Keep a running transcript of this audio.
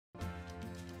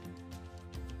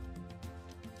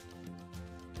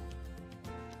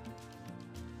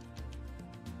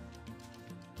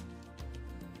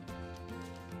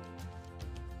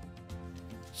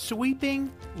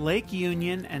Sweeping Lake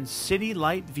Union and city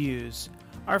light views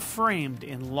are framed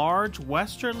in large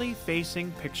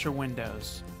westerly-facing picture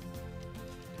windows.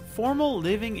 Formal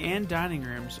living and dining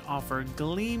rooms offer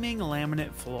gleaming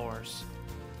laminate floors.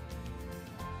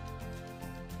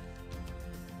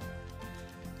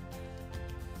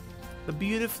 The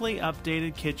beautifully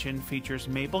updated kitchen features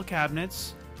maple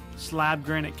cabinets, slab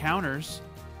granite counters,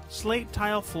 slate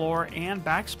tile floor and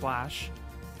backsplash,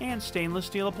 and stainless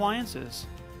steel appliances.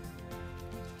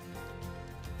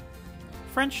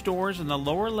 French doors in the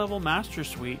lower level master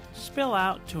suite spill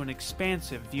out to an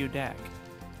expansive view deck.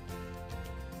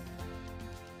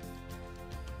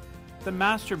 The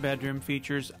master bedroom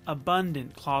features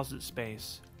abundant closet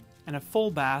space and a full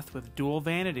bath with dual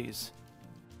vanities.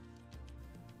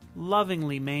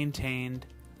 Lovingly maintained,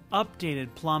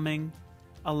 updated plumbing,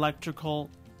 electrical,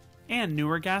 and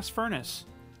newer gas furnace.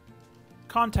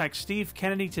 Contact Steve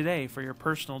Kennedy today for your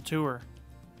personal tour.